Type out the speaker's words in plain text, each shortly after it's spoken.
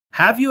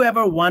Have you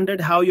ever wondered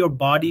how your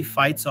body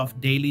fights off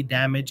daily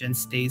damage and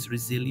stays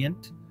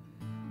resilient?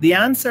 The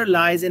answer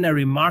lies in a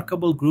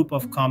remarkable group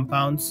of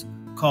compounds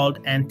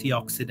called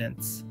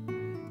antioxidants.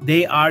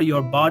 They are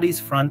your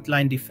body's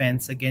frontline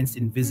defense against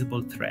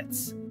invisible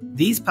threats.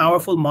 These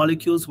powerful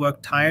molecules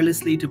work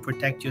tirelessly to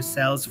protect your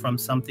cells from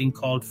something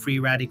called free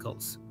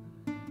radicals.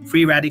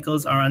 Free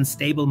radicals are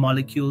unstable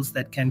molecules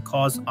that can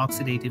cause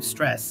oxidative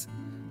stress,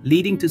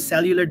 leading to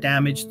cellular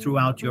damage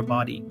throughout your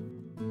body.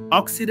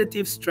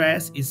 Oxidative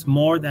stress is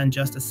more than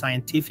just a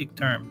scientific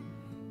term.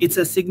 It's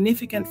a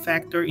significant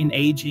factor in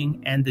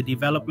aging and the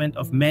development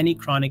of many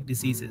chronic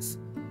diseases.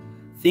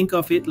 Think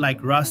of it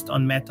like rust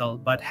on metal,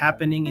 but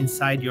happening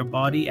inside your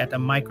body at a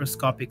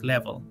microscopic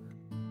level.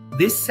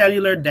 This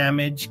cellular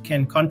damage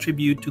can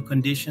contribute to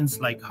conditions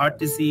like heart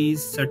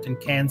disease, certain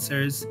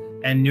cancers,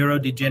 and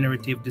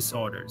neurodegenerative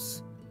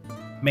disorders.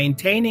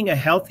 Maintaining a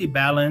healthy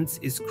balance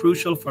is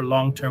crucial for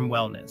long-term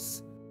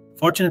wellness.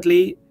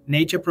 Fortunately,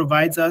 nature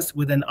provides us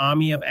with an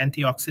army of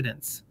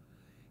antioxidants.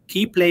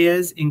 Key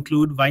players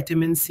include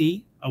vitamin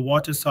C, a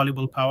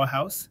water-soluble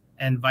powerhouse,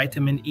 and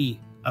vitamin E,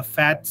 a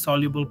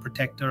fat-soluble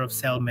protector of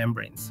cell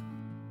membranes.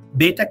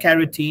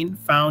 Beta-carotene,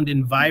 found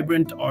in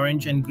vibrant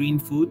orange and green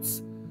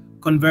foods,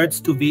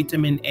 converts to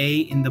vitamin A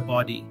in the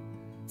body.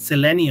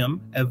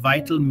 Selenium, a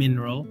vital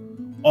mineral,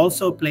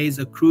 also plays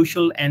a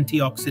crucial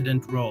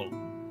antioxidant role.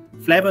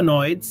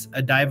 Flavonoids,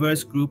 a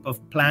diverse group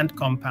of plant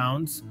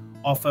compounds,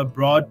 offer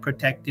broad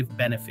protective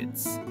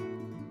benefits.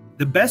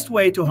 The best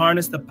way to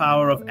harness the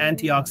power of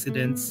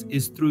antioxidants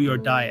is through your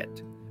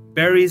diet.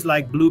 Berries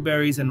like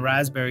blueberries and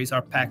raspberries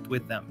are packed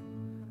with them.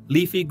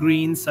 Leafy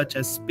greens such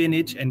as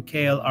spinach and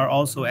kale are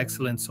also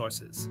excellent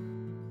sources.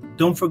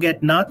 Don't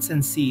forget nuts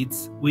and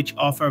seeds, which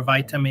offer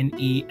vitamin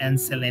E and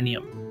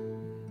selenium.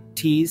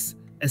 Teas,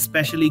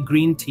 especially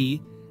green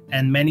tea,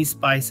 and many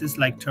spices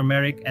like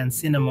turmeric and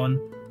cinnamon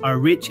are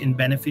rich in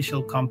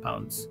beneficial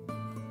compounds.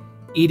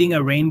 Eating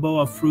a rainbow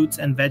of fruits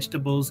and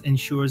vegetables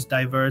ensures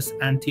diverse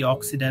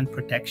antioxidant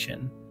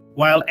protection.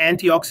 While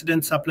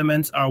antioxidant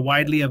supplements are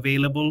widely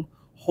available,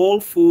 whole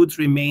foods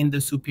remain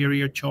the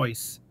superior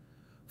choice.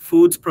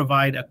 Foods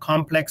provide a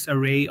complex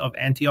array of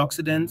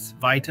antioxidants,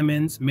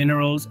 vitamins,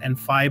 minerals, and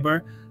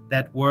fiber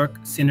that work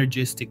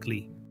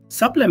synergistically.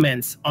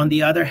 Supplements, on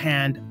the other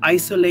hand,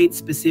 isolate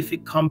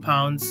specific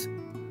compounds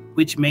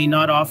which may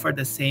not offer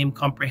the same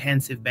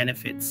comprehensive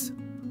benefits.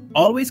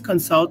 Always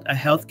consult a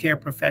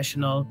healthcare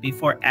professional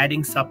before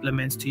adding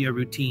supplements to your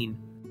routine.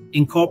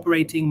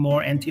 Incorporating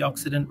more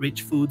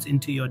antioxidant-rich foods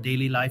into your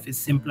daily life is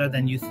simpler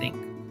than you think.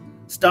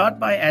 Start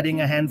by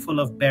adding a handful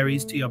of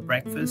berries to your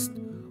breakfast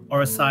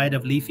or a side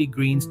of leafy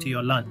greens to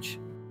your lunch.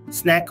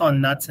 Snack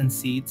on nuts and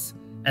seeds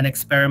and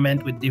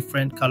experiment with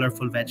different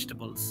colorful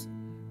vegetables.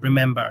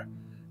 Remember,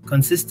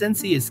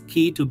 consistency is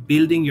key to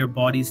building your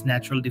body's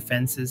natural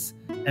defenses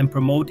and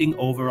promoting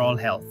overall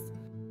health.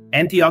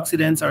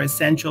 Antioxidants are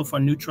essential for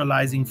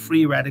neutralizing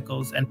free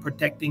radicals and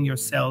protecting your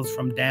cells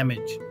from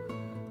damage.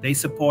 They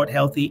support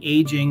healthy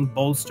aging,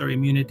 bolster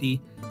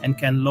immunity, and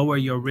can lower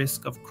your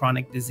risk of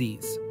chronic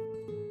disease.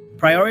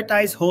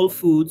 Prioritize whole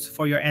foods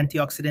for your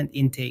antioxidant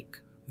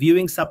intake,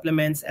 viewing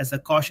supplements as a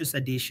cautious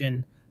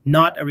addition,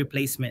 not a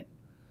replacement.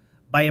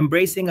 By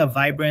embracing a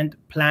vibrant,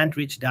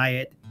 plant-rich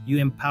diet, you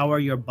empower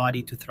your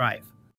body to thrive.